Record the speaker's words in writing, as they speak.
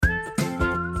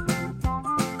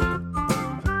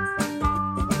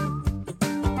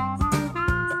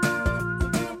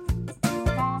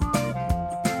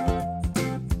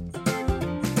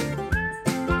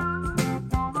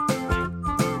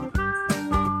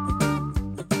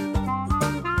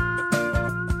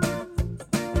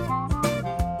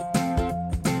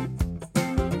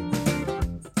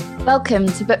Welcome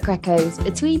to Book Recos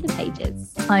Between the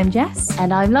Pages. I'm Jess.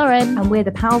 And I'm Lauren. And we're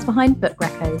the pals behind Book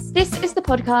Recos. This is the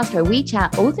podcast where we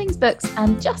chat all things books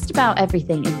and just about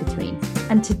everything in between.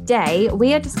 And today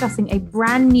we are discussing a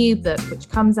brand new book which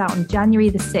comes out on January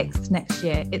the 6th next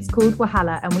year. It's called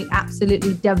Wahala and we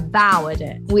absolutely devoured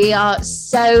it. We are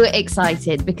so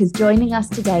excited because joining us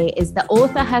today is the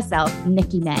author herself,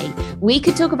 Nikki May. We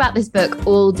could talk about this book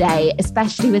all day,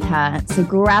 especially with her. So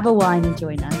grab a wine and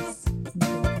join us.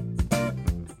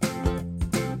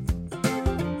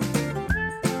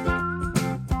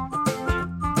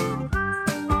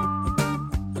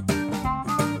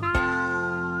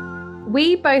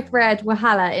 We both read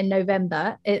Wahala in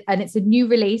November, and it's a new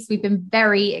release we've been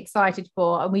very excited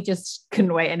for, and we just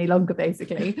couldn't wait any longer,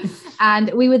 basically. And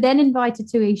we were then invited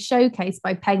to a showcase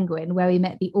by Penguin where we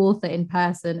met the author in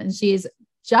person, and she is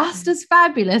just as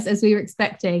fabulous as we were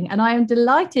expecting. And I am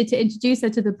delighted to introduce her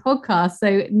to the podcast.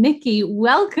 So, Nikki,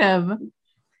 welcome.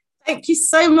 Thank you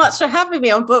so much for having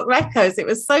me on Book Recos. It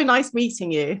was so nice meeting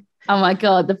you. Oh my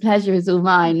God, the pleasure is all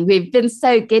mine. We've been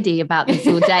so giddy about this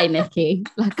all day, Nikki.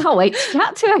 I can't wait to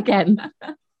chat to her again.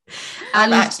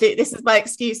 And actually, this is my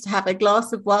excuse to have a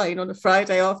glass of wine on a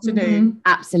Friday afternoon. Mm-hmm.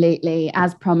 Absolutely.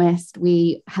 As promised,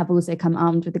 we have also come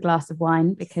armed with a glass of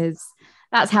wine because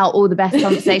that's how all the best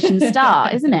conversations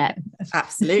start, isn't it?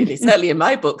 Absolutely. Certainly in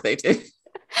my book, they do.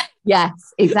 Yes,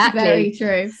 exactly. Very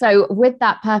true. So with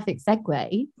that perfect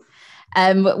segue,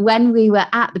 when we were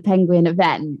at the Penguin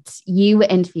event, you were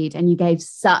interviewed and you gave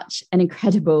such an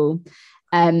incredible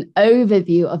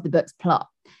overview of the book's plot.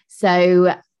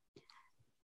 So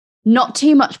not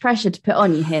too much pressure to put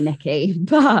on you here, Nikki,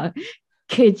 but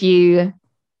could you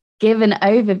give an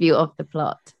overview of the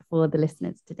plot for the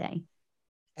listeners today?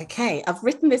 Okay, I've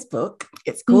written this book.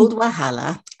 It's called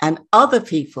Wahala, and other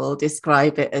people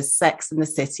describe it as Sex and the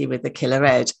City with a killer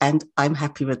edge, and I'm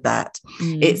happy with that.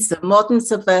 It's a modern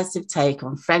subversive take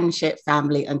on friendship,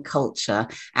 family, and culture,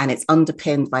 and it's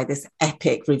underpinned by this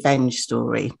epic revenge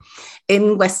story.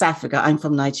 In West Africa, I'm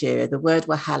from Nigeria, the word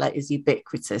Wahala is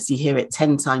ubiquitous. You hear it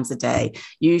 10 times a day,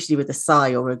 usually with a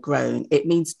sigh or a groan. It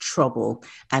means trouble,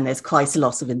 and there's quite a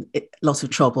lot of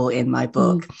trouble in my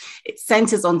book. It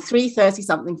centres on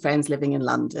 330-something friends living in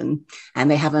London, and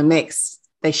they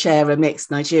share a mixed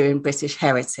Nigerian-British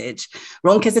heritage.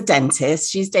 Ronke's a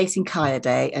dentist. She's dating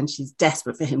Kayode, and she's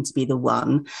desperate for him to be the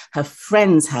one. Her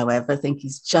friends, however, think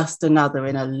he's just another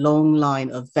in a long line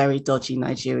of very dodgy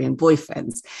Nigerian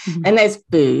boyfriends. And there's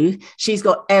Boo. She's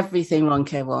got everything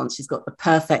Ronke wants. She's got the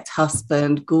perfect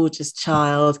husband, gorgeous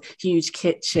child, huge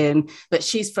kitchen, but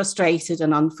she's frustrated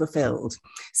and unfulfilled.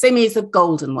 Simi is the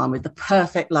golden one with the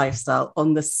perfect lifestyle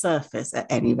on the surface, at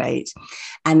any rate.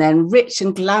 And then rich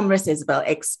and glamorous Isabel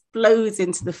explodes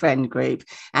into the friend group,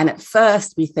 and at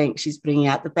first we think she's bringing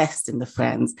out the best in the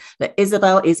friends, but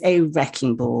Isabel is a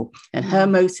wrecking ball, and her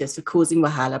motives for causing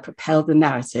Wahala propel the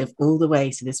narrative all the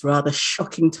way to this rather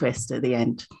shocking twist at the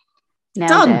end.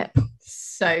 Nailed it.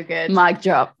 So good. Mic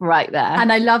drop right there.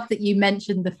 And I love that you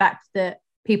mentioned the fact that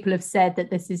people have said that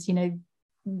this is,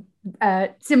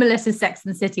 similar to Sex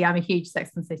and the City. I'm a huge Sex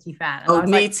and the City fan. And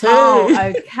me too.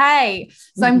 Oh, okay.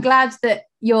 So I'm glad that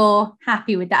you're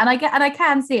happy with that. And I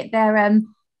can see it.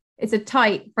 It's a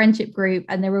tight friendship group,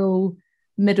 and they're all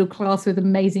middle class with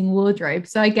amazing wardrobe.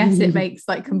 So I guess it makes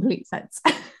complete sense.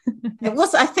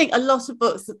 I think a lot of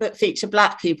books that feature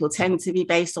Black people tend to be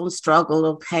based on struggle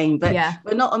or pain, but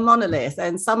we're not a monolith,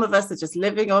 and some of us are just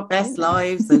living our best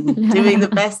lives and doing the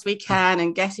best we can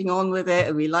and getting on with it,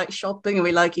 and we like shopping and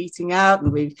we like eating out,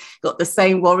 and we've got the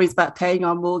same worries about paying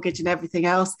our mortgage and everything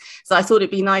else. So I thought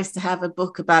it'd be nice to have a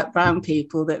book about brown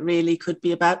people that really could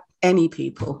be about any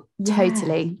people.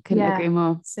 Totally. Couldn't agree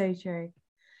more. So true.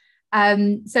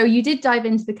 So you did dive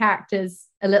into the characters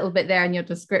a little bit there in your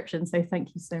description, so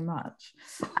thank you so much.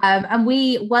 And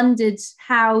we wondered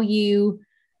how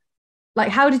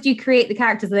did you create the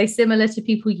characters? Are they similar to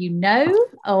people you know,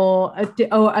 or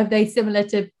are they similar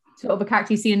to sort of a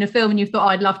character you've seen in a film and you thought,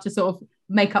 I'd love to sort of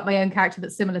make up my own character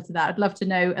that's similar to that? I'd love to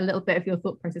know a little bit of your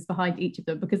thought process behind each of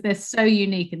them, because they're so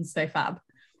unique and so fab.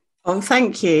 Oh,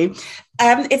 thank you.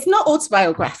 It's not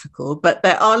autobiographical, but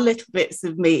there are little bits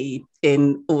of me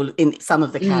in some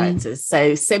of the characters.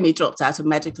 So Simi dropped out of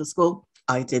medical school.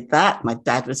 I did that. My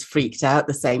dad was freaked out,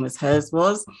 the same as hers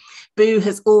was. Boo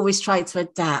has always tried to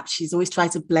adapt. She's always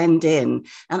tried to blend in.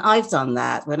 And I've done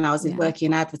that. When I was working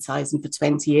in advertising for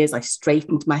 20 years, I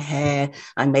straightened my hair.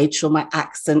 I made sure my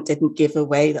accent didn't give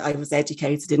away that I was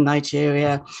educated in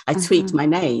Nigeria. I tweaked my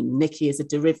name. Nikki is a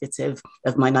derivative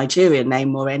of my Nigerian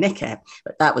name, Morenike,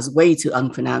 but that was way too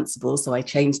unpronounceable. So I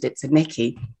changed it to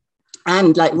Nikki.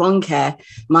 And like Ronke,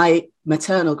 my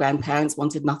maternal grandparents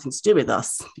wanted nothing to do with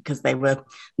us because they were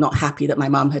not happy that my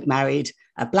mum had married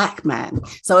a black man.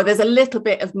 So there's a little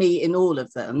bit of me in all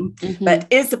of them. Mm-hmm. But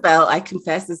Isabel, I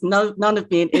confess, there's none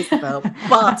of me in Isabel.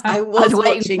 But I was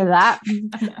watching for that.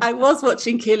 I was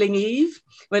watching Killing Eve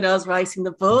when I was writing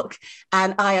the book,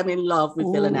 and I am in love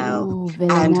with Villanelle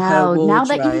and her wardrobe. Now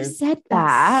that you've said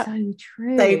that, that's so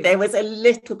true. So there was a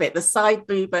little bit. The side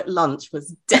boob at lunch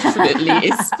was definitely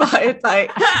inspired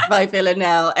by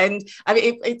Villanelle, and I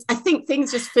mean, I think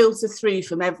things just filter through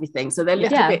from everything. So there are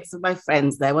little bits of my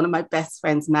friends there. One of my best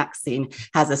friends, Maxine,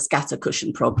 has a scatter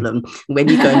cushion problem. When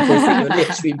you go and visit, you're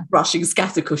literally brushing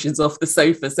scatter cushions off the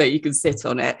sofa so you can sit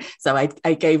on it. So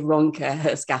I gave Ronke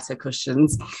her scatter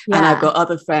cushions, and I've got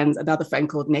another friend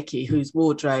called Nikki, whose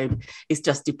wardrobe is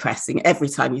just depressing. Every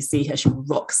time you see her, she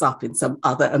rocks up in some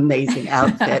other amazing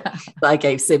outfit. But I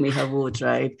gave Simi her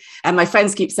wardrobe, and my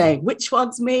friends keep saying, which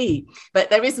one's me?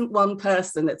 But there isn't one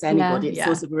person that's anybody. It's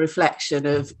sort of a reflection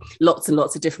of lots and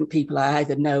lots of different people I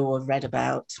either know or have read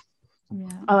about.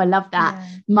 Oh, I love that.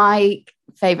 My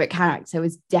favorite character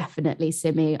was definitely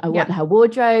Simi. I want her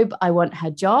wardrobe. I want her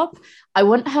job. I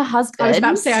want her husband. I was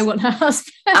about to say I want her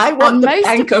husband. I want the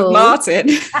Bank of Martin.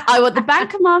 I want the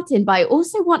Bank of Martin, but I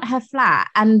also want her flat.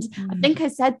 And I think I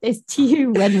said this to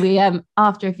you when we,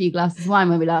 after a few glasses of wine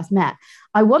when we last met.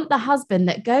 I want the husband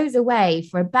that goes away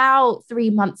for about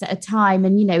 3 months at a time.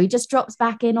 And, you know, he just drops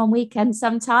back in on weekends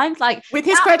sometimes. Like with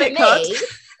his credit card.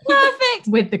 Perfect.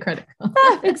 With the credit card.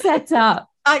 Perfect setup.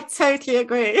 I totally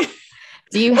agree.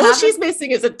 Do you All she's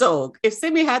missing is a dog. If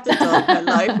Simi had a dog, her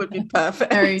life would be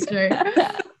perfect. Very true.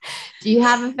 Do you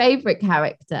have a favourite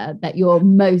character that you're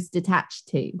most attached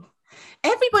to?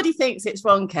 Everybody thinks it's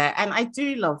Ronke, and I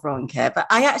do love Ronke, but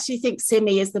I actually think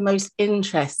Simi is the most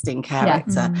interesting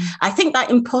character. I think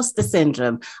that imposter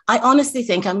syndrome, I honestly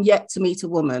think I'm yet to meet a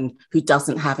woman who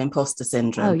doesn't have imposter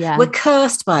syndrome. We're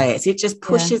cursed by it. It just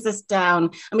pushes us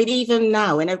down. I mean, even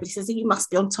now when everybody says, you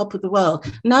must be on top of the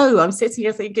world. No, I'm sitting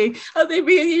here thinking, are they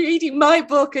really reading my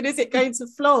book and is it going to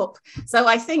flop? So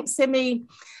I think Simi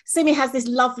has this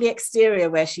lovely exterior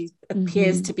where she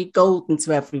appears to be golden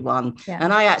to everyone.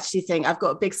 And I actually think I've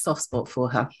got a big soft spot for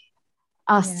her.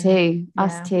 Us too.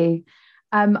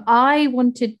 I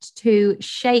wanted to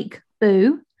shake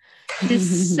Boo.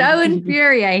 It's so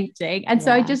infuriating. And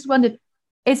so I just wondered,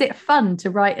 is it fun to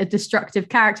write a destructive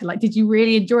character? Like, did you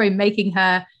really enjoy making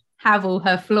her have all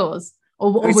her flaws?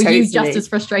 Or were you just as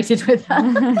frustrated with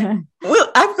her?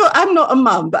 Well, I'm not a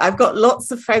mum, but I've got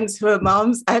lots of friends who are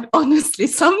mums, and honestly,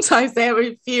 sometimes they're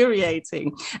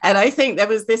infuriating. And I think there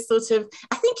was this sort of,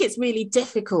 I think it's really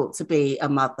difficult to be a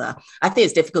mother. I think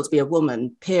it's difficult to be a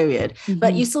woman, period.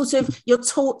 But you're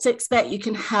taught to expect you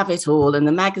can have it all, and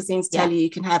the magazines tell you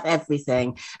can have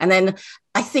everything. And then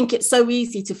I think it's so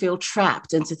easy to feel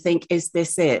trapped and to think, is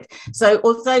this it? So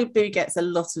although Boo gets a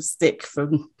lot of stick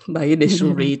from my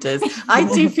initial readers,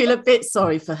 I do feel a bit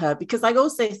sorry for her, because I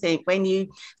also think when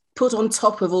you put on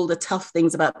top of all the tough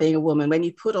things about being a woman, when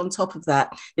you put on top of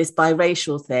that this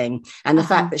biracial thing and the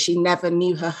fact that she never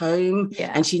knew her home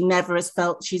and she's never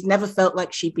felt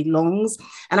like she belongs.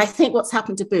 And I think what's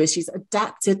happened to Boo is she's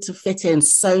adapted to fit in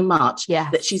so much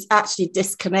that she's actually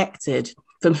disconnected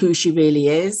from who she really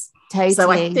is. Totally.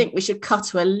 So I think we should cut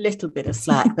her a little bit of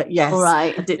slack. But yes,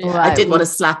 I did want to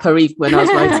slap her even when I was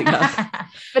writing her.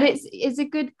 But it's a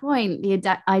good point,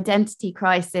 the identity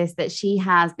crisis that she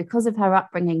has because of her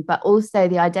upbringing, but also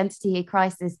the identity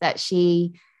crisis that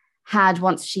she had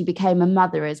once she became a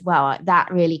mother as well.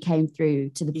 That really came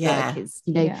through to the book. Is,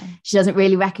 she doesn't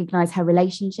really recognize her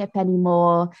relationship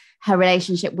anymore, her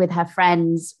relationship with her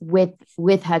friends,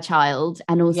 with her child,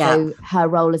 and also her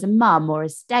role as a mum or a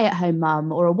stay-at-home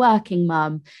mum or a working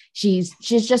mum. She's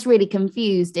just really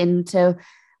confused into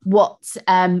what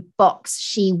box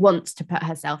she wants to put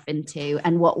herself into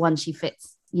and what one she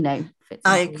fits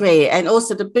I agree. And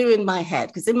also the Boo in my head,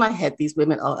 because in my head, these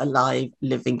women are alive,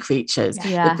 living creatures.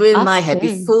 The Boo in my head,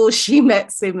 before she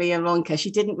met Simi and Ronke, she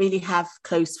didn't really have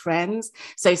close friends.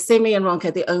 So Simi and Ronke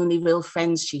are the only real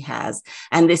friends she has.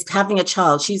 And this having a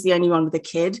child, she's the only one with a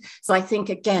kid. So I think,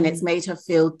 again, it's made her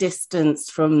feel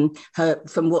distanced from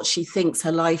what she thinks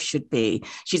her life should be.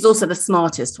 She's also the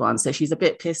smartest one. So she's a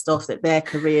bit pissed off that their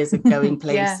careers are going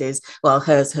places while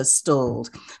hers has stalled.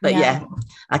 But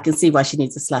I can see why she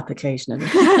needs a slap occasionally.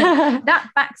 That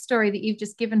backstory that you've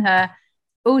just given her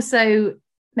also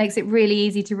makes it really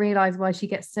easy to realize why she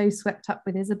gets so swept up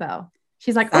with Isabel.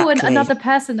 She's like, oh, and another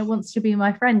person that wants to be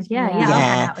my friend. Yeah, I'll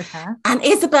hang out with her. And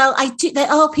Isabel,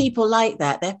 there are people like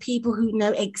that. There are people who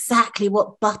know exactly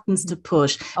what buttons to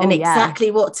push and exactly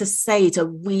what to say to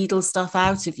wheedle stuff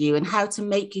out of you and how to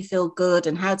make you feel good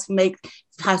and how to make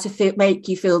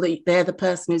you feel that they're the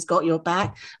person who's got your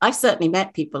back. I've certainly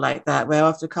met people like that, where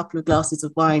after a couple of glasses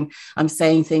of wine, I'm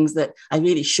saying things that I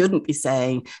really shouldn't be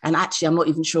saying. And actually, I'm not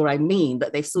even sure I mean,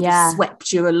 but they've sort of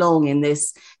swept you along in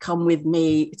this, come with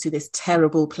me to this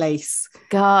terrible place.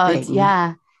 God, thing.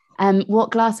 Yeah. What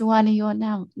glass of wine are you on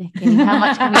now, Nikki? How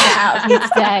much can we get out of you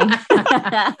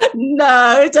today?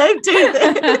 No, don't do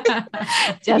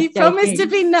that. You promised to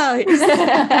be nice.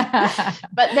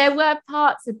 But there were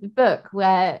parts of the book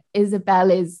where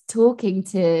Isabel is talking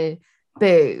to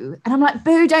Boo, and I'm like,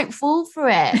 Boo, don't fall for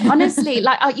it. Honestly,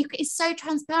 like, it's so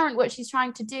transparent what she's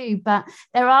trying to do, but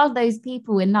there are those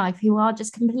people in life who are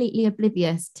just completely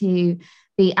oblivious to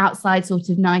the outside sort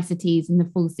of niceties and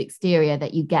the false exterior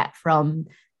that you get from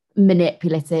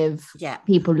manipulative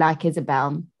people like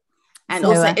Isabel. And so,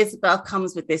 also Isabel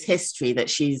comes with this history that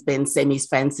she's been Simi's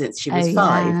friend since she was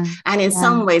 5. And in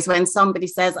some ways, when somebody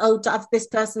says, oh, this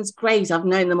person's great, I've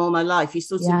known them all my life, you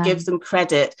sort of give them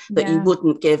credit that you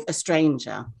wouldn't give a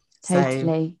stranger.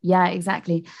 Totally. Yeah,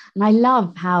 exactly. And I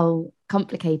love how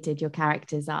complicated your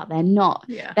characters are. They're not,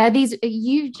 they're these,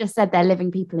 you just said they're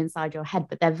living people inside your head,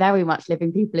 but they're very much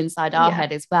living people inside our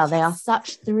head as well. They are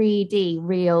such 3D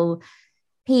real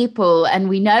people, and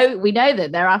we know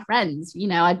that they're our friends. You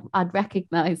know, I'd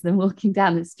recognize them walking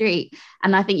down the street,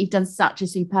 and I think you've done such a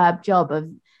superb job of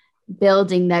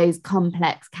building those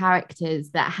complex characters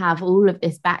that have all of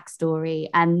this backstory.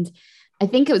 And I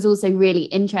think it was also really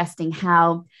interesting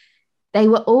how they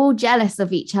were all jealous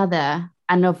of each other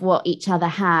and of what each other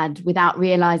had without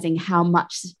realizing how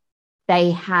much they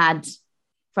had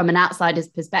from an outsider's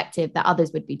perspective that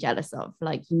others would be jealous of.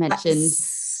 Like you mentioned,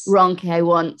 Ronke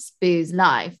wants Boo's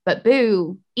life, but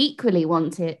Boo equally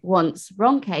wants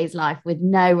Ronke's life with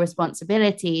no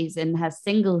responsibilities and her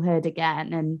singlehood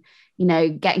again, and, you know,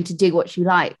 getting to do what she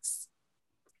likes.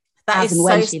 That is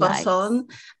so spot on.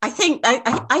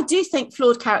 I do think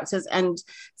flawed characters and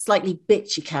slightly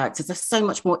bitchy characters are so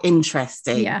much more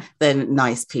interesting than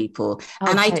nice people.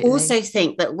 And totally. I also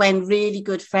think that when really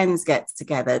good friends get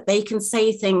together, they can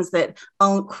say things that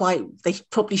aren't quite, they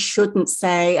probably shouldn't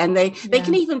say, and they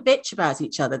can even bitch about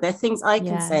each other. There are things I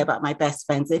can say about my best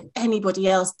friends if anybody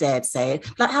else dared say it,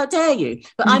 like, how dare you?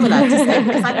 But I'm allowed to say it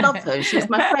because I love her and she's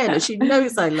my friend and she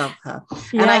knows I love her.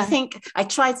 And I think I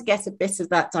try to get a bit of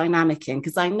that dynamic in,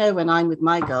 because I know when I'm with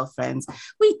my girlfriends,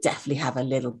 we definitely have a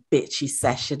little bitchy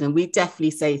session, and we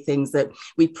definitely say things that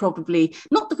we probably,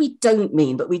 not that we don't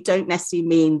mean, but we don't necessarily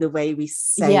mean the way we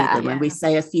say them. And we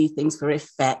say a few things for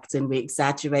effect and we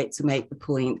exaggerate to make the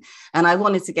point. And I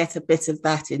wanted to get a bit of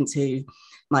that into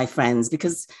my friends,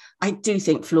 because I do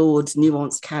think flawed,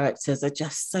 nuanced characters are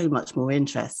just so much more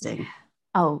interesting.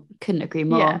 Oh, couldn't agree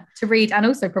more. Yeah, to read and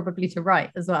also probably to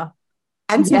write as well.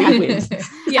 And to be with.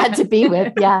 And to be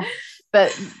with,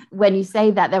 But when you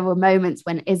say that, there were moments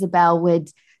when Isabel would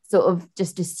sort of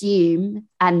just assume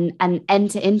and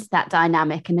enter into that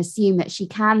dynamic and assume that she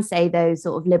can say those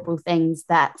sort of liberal things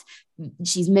that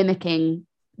she's mimicking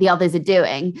the others are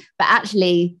doing. But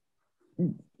actually,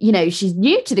 you know, she's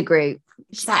new to the group.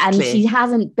 Exactly. And she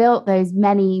hasn't built those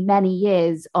many, many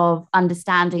years of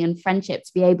understanding and friendship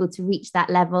to be able to reach that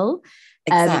level.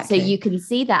 So you can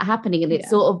see that happening, and it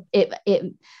sort of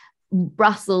it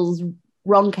brustles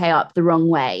Ronke up the wrong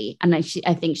way. And I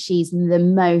think she's the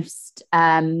most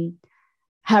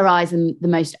her eyes are the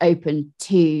most open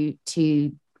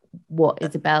to what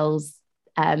Isabel's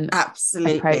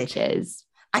approach is.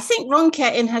 I think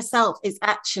Ronke in herself is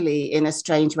actually, in a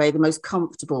strange way, the most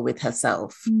comfortable with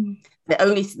herself.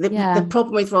 The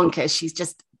problem with Ronke is she's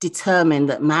just determined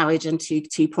that marriage and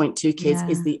 2.2 kids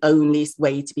is the only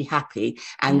way to be happy,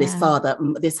 and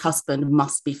this husband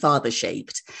must be father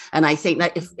shaped. And I think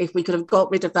that if we could have got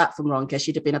rid of that from Ronke,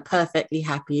 she'd have been a perfectly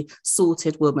happy,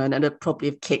 sorted woman, and would probably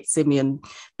have kicked Simi and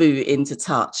Boo into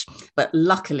touch. But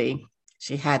luckily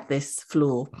she had this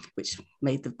flaw which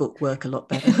made the book work a lot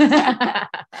better.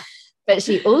 But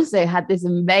she also had this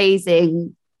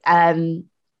amazing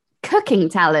cooking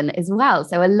talent as well.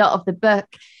 So a lot of the book,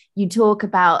 you talk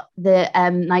about the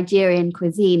Nigerian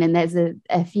cuisine, and there's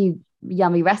a few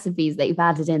yummy recipes that you've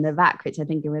added in the back, which I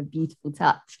think are a beautiful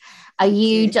touch. Are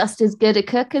you just as good a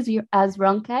cook as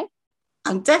Ronke?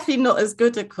 I'm definitely not as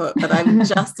good a cook, but I'm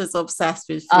just as obsessed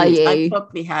with food. Are you? I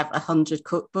probably have 100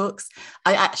 cookbooks.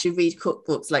 I actually read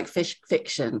cookbooks like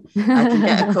fiction. I can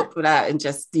get a cookbook out and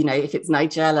just, if it's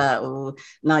Nigella or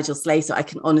Nigel Slater, I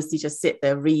can honestly just sit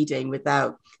there reading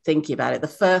without thinking about it. The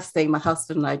first thing my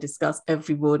husband and I discuss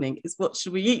every morning is, what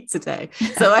should we eat today?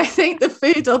 So I think the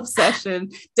food obsession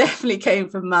definitely came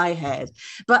from my head.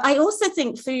 But I also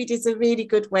think food is a really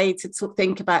good way to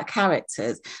think about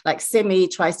characters. Like Simi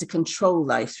tries to control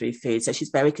life through food, so she's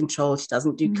very controlled. She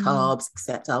doesn't do carbs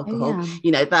except alcohol,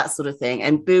 that sort of thing.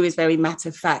 And Boo is very matter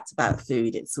of fact about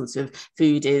food. It's sort of,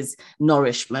 food is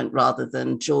nourishment rather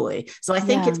than joy. So I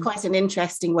think it's quite an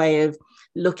interesting way of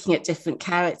looking at different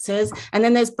characters. And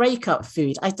then there's breakup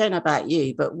food. I don't know about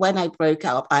you, but when I broke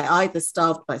up, I either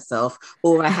starved myself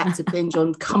or I had to binge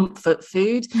on comfort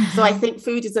food. So I think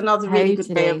food is another really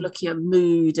good way of looking at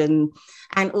mood. And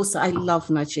also I love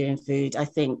Nigerian food. I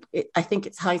think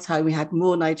it's high time we had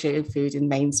more Nigerian food in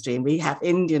mainstream. We have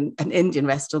an Indian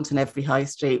restaurant in every high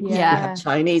street. We have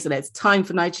Chinese, and it's time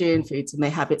for Nigerian food to may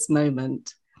have its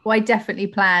moment. Well, I definitely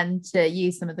plan to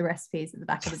use some of the recipes at the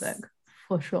back of the book.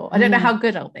 For sure. I don't know how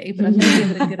good I'll be, but I'm going to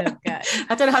give it a good go.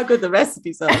 I don't know how good the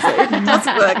recipes are, so if it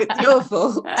doesn't work, it's your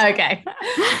fault. Okay.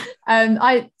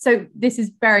 So this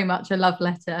is very much a love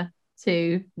letter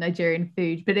to Nigerian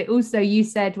food, but it also, you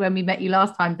said when we met you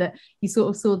last time that you sort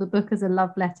of saw the book as a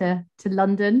love letter to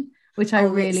London, which I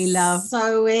really love.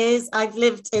 So I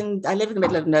live in the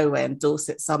middle of nowhere in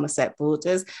Dorset, Somerset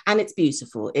borders, and it's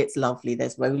beautiful. It's lovely.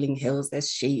 There's rolling hills,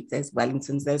 there's sheep, there's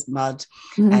Wellingtons, there's mud,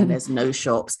 and there's no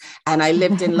shops. And I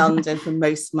lived in London for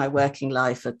most of my working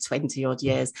life for 20 odd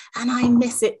years, and I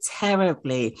miss it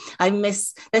terribly.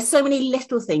 There's so many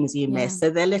little things you miss. So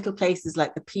there are little places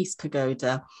like the Peace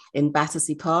Pagoda in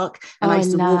Battersea Park, and I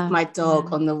used to walk my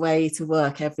dog on the way to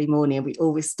work every morning, and we'd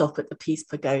always stop at the Peace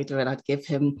Pagoda, and I'd give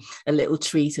him a little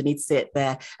treat and he'd sit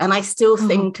there. And I still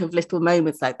think of little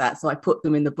moments like that, so I put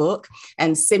them in the book.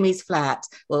 And Simi's flat,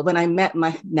 well, when I met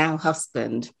my now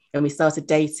husband and we started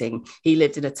dating, he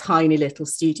lived in a tiny little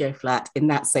studio flat in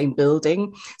that same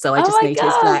building, so I just made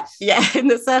his flat in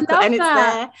the circle. Love and it's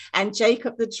that. There, and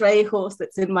Jacob the dray horse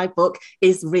that's in my book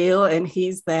is real, and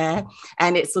he's there,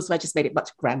 and it's also, I just made it much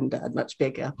grander and much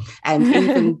bigger. And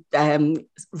even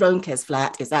Ronke's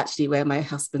flat is actually where my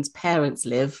husband's parents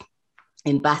live,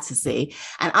 in Battersea.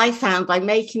 And I found by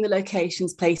making the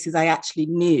locations places I actually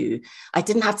knew, I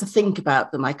didn't have to think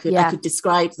about them. I could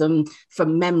describe them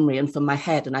from memory and from my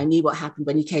head, and I knew what happened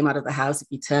when you came out of the house. If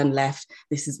you turn left,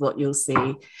 this is what you'll see.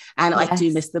 And I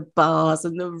do miss the bars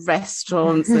and the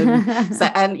restaurants, and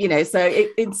so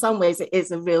in some ways it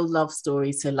is a real love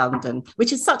story to London,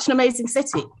 which is such an amazing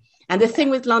city. And the thing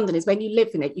with London is when you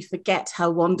live in it, you forget how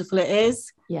wonderful it is.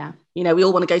 Yeah. We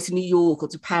all want to go to New York or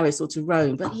to Paris or to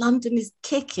Rome, but London is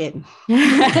kicking.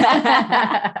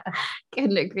 Couldn't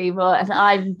agree more. And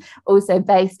I'm also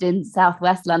based in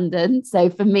Southwest London. So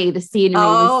for me, the scenery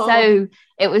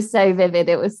was so vivid.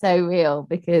 It was so real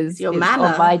because it's on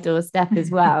my doorstep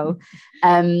as well.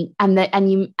 And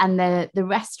the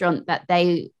restaurant that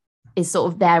is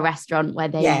sort of their restaurant where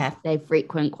they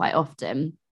frequent quite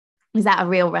often. Is that a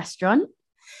real restaurant?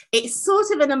 It's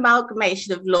sort of an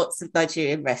amalgamation of lots of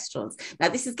Nigerian restaurants. Now,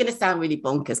 this is going to sound really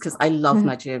bonkers because I love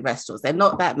Nigerian restaurants. They're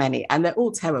not that many and they're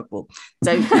all terrible.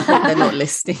 I hope they're not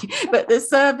listening. But the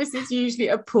service is usually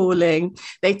appalling.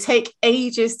 They take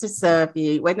ages to serve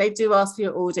you. When they do ask for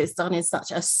your order, it's done in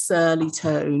such a surly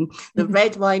tone. The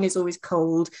red wine is always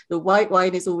cold. The white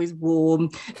wine is always warm.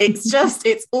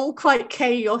 It's all quite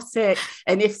chaotic.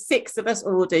 And if 6 of us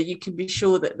order, you can be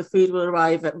sure that the food will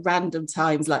arrive at random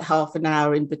times, like half an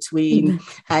hour in between,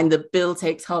 and the bill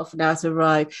takes half an hour to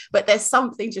arrive. But there's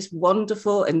something just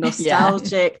wonderful and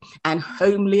nostalgic and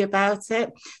homely about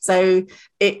it. So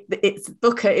it's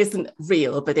Booker isn't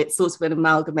real, but it's sort of an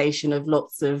amalgamation of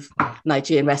lots of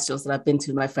Nigerian restaurants that I've been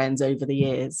to with my friends over the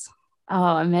years.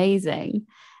 Oh, amazing.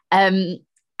 And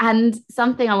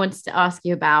something I wanted to ask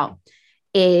you about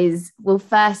is, well,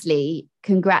 firstly,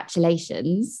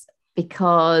 congratulations,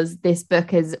 because this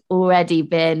book has already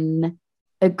been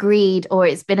agreed, or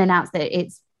it's been announced that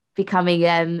it's becoming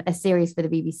a series for the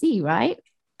BBC, right?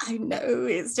 I know,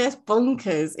 it's just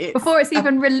bonkers. Before it's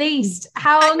even released.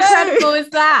 How incredible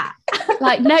is that?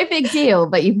 Like, no big deal,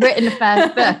 but you've written the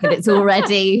first book and it's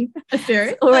already a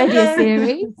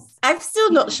series. I'm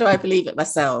still not sure I believe it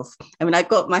myself. I mean, I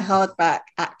got my hardback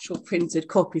actual printed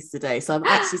copies today, so I'm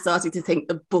actually starting to think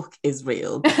the book is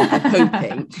real. I'm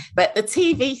hoping. But the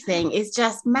TV thing is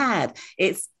just mad.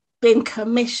 been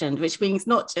commissioned, which means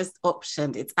not just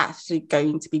optioned, it's actually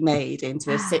going to be made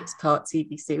into a 6-part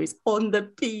TV series on the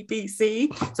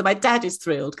BBC. So my dad is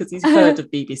thrilled because he's heard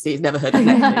of BBC, he's never heard of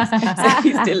Netflix, so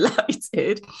he's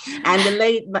delighted. And the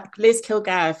late Liz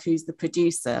Kilgareth, who's the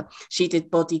producer, she did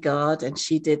Bodyguard and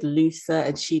she did Luther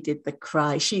and she did The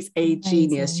Cry. She's a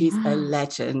genius, she's a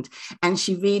legend, and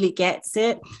she really gets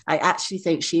it. I actually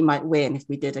think she might win if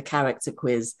we did a character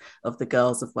quiz of the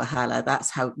girls of Wahala. That's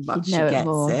how much she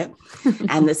gets it.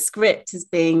 And the script is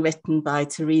being written by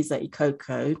Teresa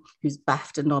Ikoko, who's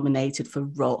BAFTA nominated for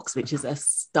Rocks, which is a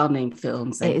stunning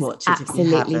film. So watch it if you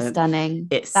haven't. Absolutely stunning.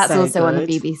 That's so also good. On the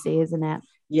BBC, isn't it?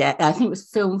 Yeah, I think it was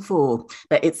film 4,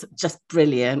 but it's just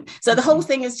brilliant. So the whole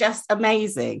thing is just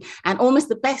amazing. And almost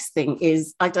the best thing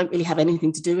is I don't really have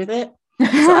anything to do with it.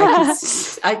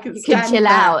 So I can chill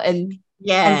out and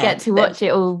get to watch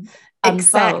it all unfold.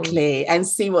 Exactly, and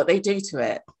see what they do to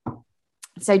it.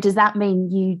 So does that mean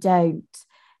you don't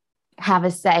have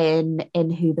a say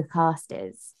in who the cast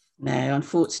is? No,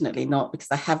 unfortunately not, because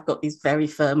I have got these very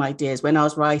firm ideas. When I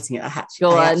was writing it, I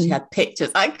actually had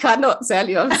pictures. I cannot tell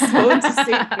you, I'm sworn to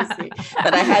secrecy.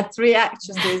 But I had 3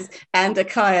 actresses and a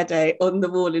Kayode on the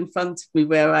wall in front of me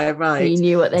where I write. So you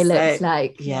knew what they looked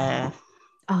like. Yeah.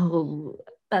 Oh,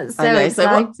 that's so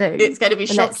exciting. It's going to be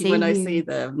shocking when I see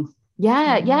them.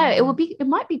 Yeah, it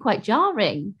might be quite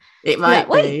jarring. It might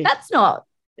be. Wait, that's not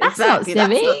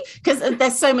silly. Because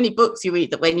there's so many books you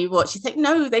read that when you watch, you think,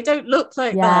 no, they don't look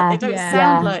like that. They don't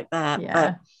sound like that.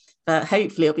 Yeah. But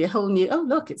hopefully it'll be a whole new, oh,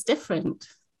 look, it's different.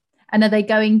 And are they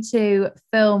going to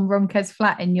film Ronke's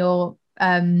flat in your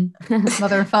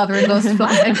mother and father-in-law's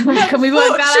flat? Can we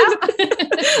work that out?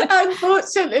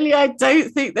 Unfortunately, I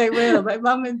don't think they will. My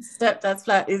mum and stepdad's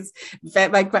flat is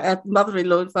my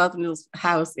mother-in-law and father-in-law's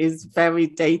house is very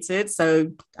dated,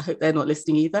 so I hope they're not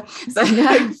listening either. So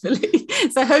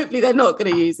hopefully they're not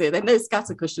going to use it. There are no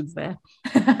scatter cushions there.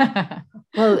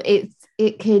 Well,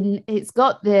 it's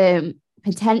got the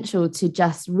potential to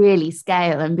just really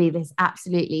scale and be this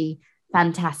absolutely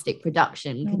fantastic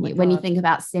production. When you think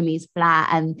about Simi's flat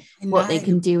and what they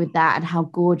can do with that and how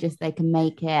gorgeous they can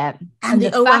make it, and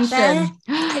the fashion,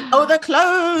 the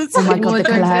clothes, oh my god, the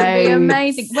clothes will be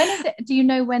amazing. When is it? Do you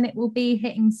know when it will be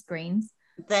hitting screens?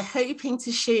 They're hoping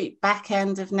to shoot back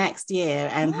end of next year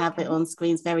and have it on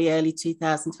screens very early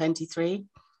 2023.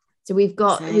 So we've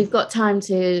got time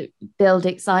to build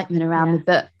excitement around the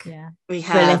book. Yeah, we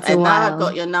have. And now I've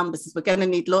got your numbers. We're going to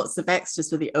need lots of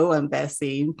extras for the Owen Bear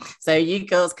scene. So you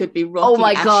girls could be rocking. Oh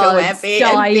my god,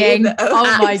 dying!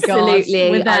 Oh my god,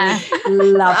 absolutely. I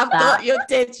love I've got your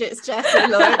digits, Jessie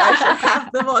Lloyd. I should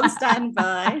have them on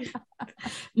standby.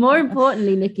 More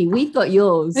importantly, Nikki, we've got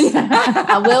yours.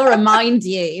 I will remind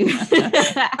you.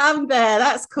 I'm there.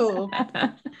 That's cool.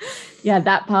 Yeah,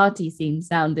 that party scene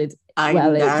sounded. I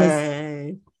know. It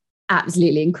just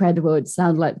absolutely incredible. It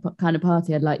sounds like the kind of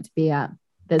party I'd like to be at.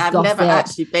 I've never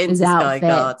actually been to Sky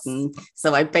Garden,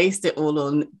 so I based it all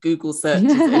on Google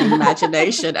searches and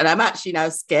imagination. And I'm actually now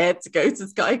scared to go to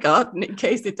Sky Garden in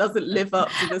case it doesn't live up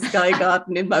to the Sky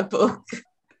Garden in my book.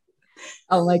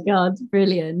 Oh my God,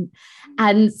 brilliant.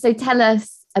 And so tell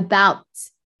us about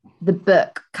the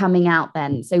book coming out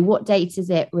then. So what date is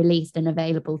it released and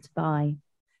available to buy?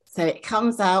 So it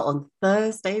comes out on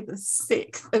Thursday, the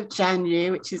 6th of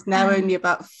January, which is now only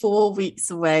about 4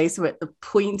 weeks away. So we're at the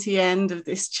pointy end of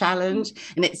this challenge,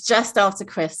 and it's just after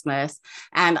Christmas.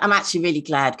 And I'm actually really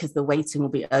glad because the waiting will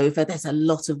be over. There's a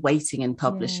lot of waiting in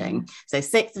publishing. So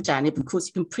 6th of January, of course,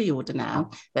 you can pre-order now,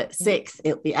 but 6th,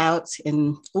 it'll be out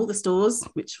in all the stores,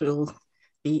 which will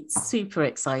be super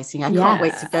exciting. I can't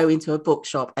wait to go into a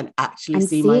bookshop and actually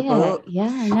see my book. Yeah,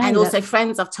 I know. And also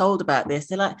friends I've told about this,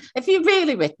 they're like, have you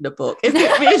really written a book? Is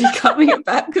it really coming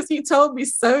about? Because you told me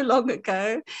so long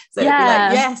ago. So it'd be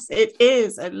like, yes, it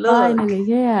is. And look.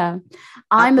 Finally,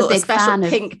 I'm a big fan of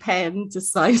pink pen to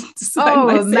sign oh,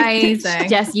 my amazing. signature.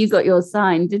 Jess, you got yours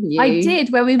signed, didn't you? I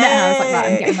did. When we met, I was like,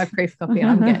 right, I'm getting my proof copy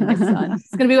and I'm getting this signed.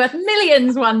 It's going to be worth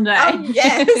millions one day. Oh,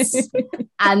 yes.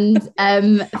 And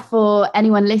for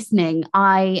anyone listening,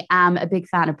 I am a big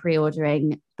fan of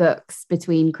pre-ordering books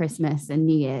between Christmas and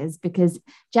New Year's because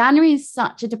January is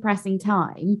such a depressing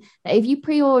time that if you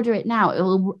pre-order it now, it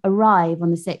will arrive on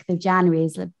the 6th of January.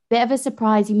 It's a bit of a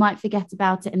surprise. You might forget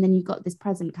about it and then you've got this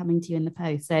present coming to you in the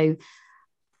post. So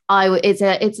it's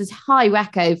a high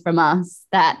reco from us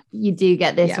that you do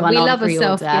get this one. We on love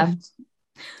pre-order. a self-gift.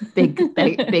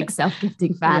 big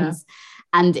self-gifting fans.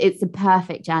 And it's a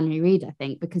perfect January read, I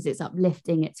think, because it's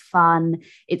uplifting, it's fun,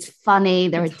 it's funny,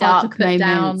 there are dark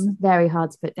moments, very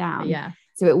hard to put down. Yeah.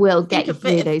 So it will get you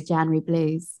through those January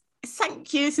blues.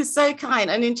 Thank you. This is so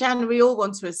kind. And in January, we all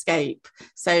want to escape.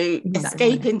 So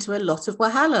escape into a lot of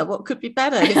Wahala. What could be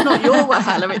better? And it's not your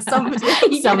Wahala,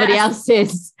 it's somebody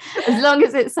else's. As long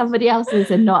as it's somebody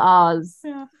else's and not ours.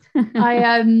 Yeah.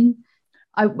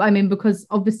 I mean, because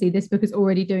obviously this book is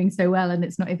already doing so well and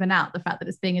it's not even out, the fact that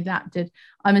it's being adapted,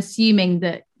 I'm assuming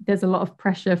that there's a lot of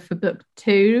pressure for book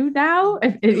 2 now.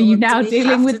 Are you now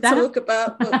dealing with that? Talk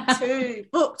about book 2.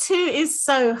 Book 2 is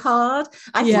so hard.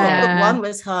 I thought book 1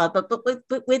 was hard, but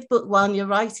with book 1, you're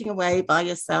writing away by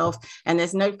yourself and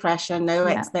there's no pressure, no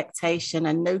expectation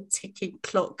and no ticking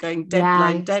clock going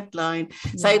deadline.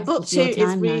 So book 2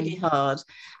 is really hard.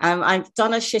 I've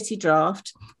done a shitty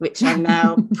draft, which I'm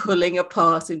now pulling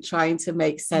apart and trying to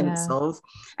make sense of.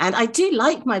 And I do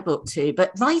like my book 2,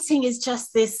 but writing is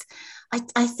just this.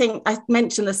 I think I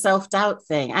mentioned the self-doubt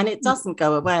thing and it doesn't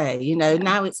go away. You know,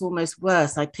 now it's almost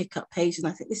worse. I pick up pages and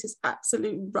I think this is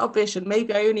absolute rubbish. And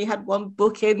maybe I only had one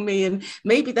book in me and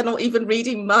maybe they're not even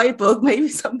reading my book. Maybe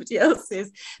somebody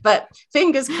else's. But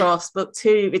fingers crossed, book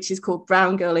 2, which is called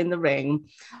Brown Girl in the Ring,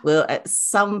 will at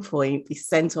some point be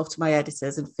sent off to my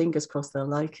editors and fingers crossed they'll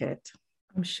like it.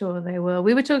 I'm sure they will.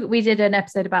 We did an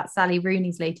episode about Sally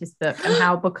Rooney's latest book and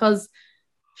how because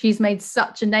she's made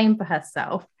such a name for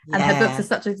herself and her books are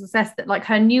such a success that like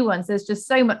her new ones, there's just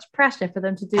so much pressure for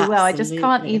them to do well. I just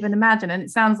can't even imagine. And it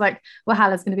sounds like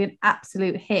Wahala's going to be an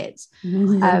absolute hit.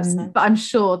 But I'm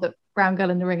sure that Brown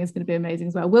Girl in the Ring is going to be amazing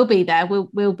as well. We'll be there.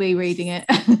 We'll be reading it.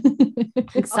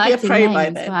 Exciting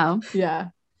name as well. Yeah.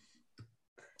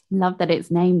 Love that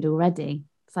it's named already.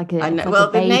 It's like a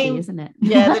baby, name, isn't it?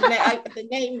 Yeah,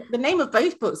 the name of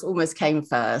both books almost came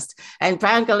first. And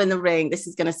Brown Girl in the Ring, this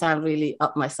is going to sound really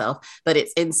up myself, but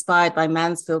it's inspired by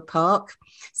Mansfield Park.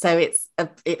 So it's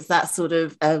that sort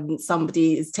of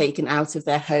somebody is taken out of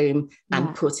their home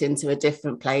and put into a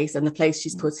different place. And the place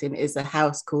she's put in is a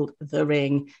house called The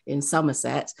Ring in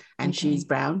Somerset. And she's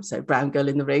brown, so Brown Girl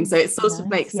in the Ring. So it sort of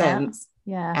makes sense.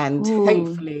 Yeah. And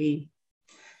hopefully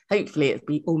it'll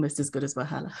be almost as good as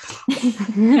Wahala.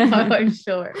 I'm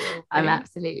sure it will be. I'm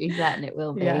absolutely certain it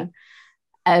will be. Yeah.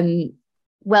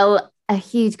 Well, a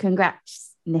huge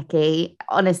congrats, Nikki.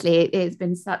 Honestly, it's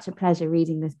been such a pleasure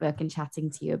reading this book and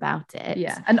chatting to you about it.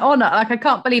 Yeah, an honour. Like, I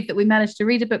can't believe that we managed to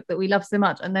read a book that we love so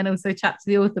much and then also chat to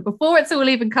the author before it's all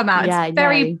even come out. It's a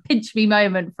very pinch me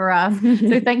moment for us.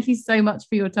 So thank you so much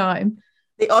for your time.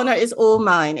 The honour is all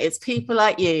mine. It's people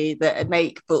like you that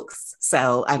make books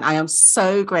sell. And I am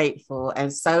so grateful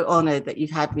and so honoured that you've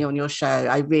had me on your show.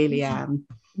 I really am.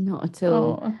 Not at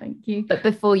all. Oh, thank you. But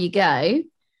before you go,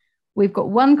 we've got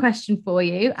one question for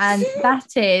you. And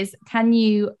that is, can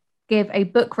you give a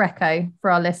book reco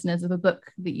for our listeners of a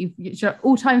book that it's your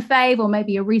all-time fave or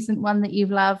maybe a recent one that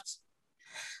you've loved?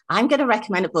 I'm going to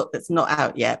recommend a book that's not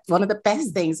out yet. One of the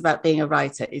best things about being a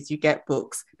writer is you get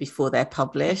books before they're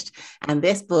published. And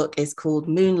this book is called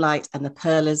Moonlight and the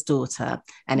Pearler's Daughter.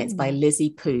 And it's by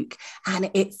Lizzie Pook.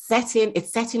 And it's set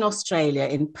in Australia,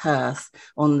 in Perth,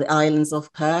 on the islands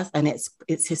of Perth. And it's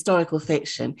historical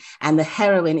fiction. And the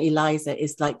heroine, Eliza,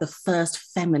 is like the first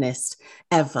feminist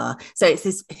ever. So it's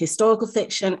this historical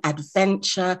fiction,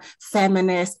 adventure,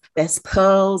 feminist. There's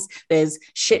pearls, there's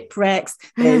shipwrecks,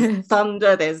 there's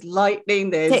thunder, there's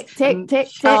lightning, there's tick, tick,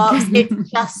 sharks. tick.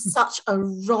 It's just such a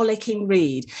rollicking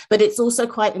read, but it's also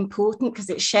quite important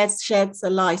because it sheds a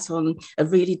light on a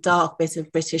really dark bit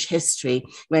of British history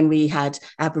when we had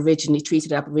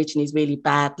treated Aborigines really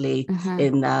badly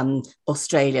in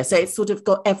Australia. So it's sort of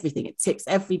got everything. It ticks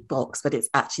every box, but it's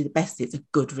actually the best. It's a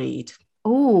good read.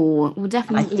 Oh, we'll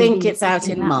definitely. I think it's out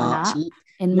in March.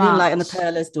 Moonlight and the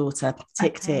Pearler's Daughter.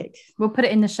 Tick. We'll put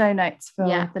it in the show notes for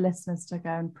the listeners to go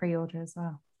and pre-order as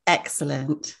well.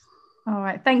 Excellent. All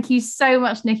right. Thank you so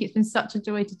much, Nikki. It's been such a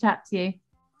joy to chat to you.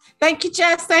 Thank you,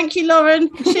 Jess. Thank you,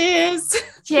 Lauren. Cheers.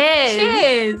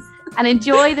 Cheers. And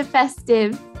enjoy the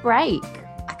festive break.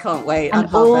 I can't wait. And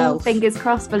all fingers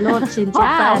crossed for launch in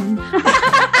Jan.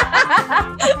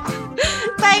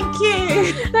 Thank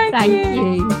you. Thank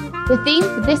you. The theme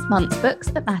for this month's Books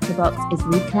That Matter box is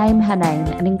Reclaim Her Name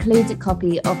and includes a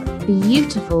copy of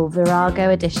beautiful Virago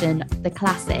edition of the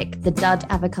classic The Dud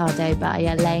Avocado by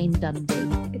Elaine Dundee.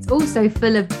 It's also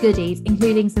full of goodies,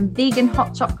 including some vegan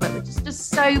hot chocolate, which is just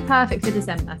so perfect for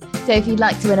December. So if you'd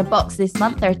like to win a box this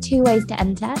month, there are 2 ways to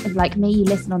enter. If, like me, you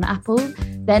listen on Apple,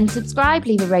 then subscribe,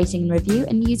 leave a rating and review,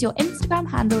 and use your Instagram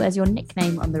handle as your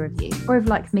nickname on the review. Or if,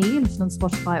 like me, you listen on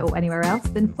Spotify or anywhere else,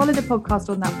 then follow the podcast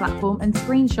on that platform and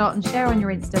screenshot and share on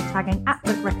your Insta, tagging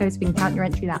 @BookReco so we can count your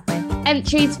entry that way.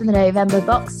 Entries for the November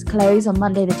box close on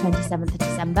Monday the 27th of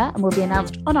December and will be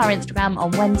announced on our Instagram on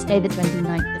Wednesday the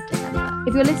 29th of December.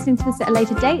 If you're listening to this at a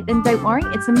later date, then don't worry.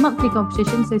 It's a monthly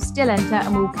competition, so still enter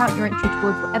and we'll count your entry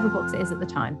towards whatever box it is at the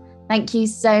time. Thank you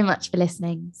so much for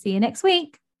listening. See you next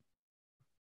week.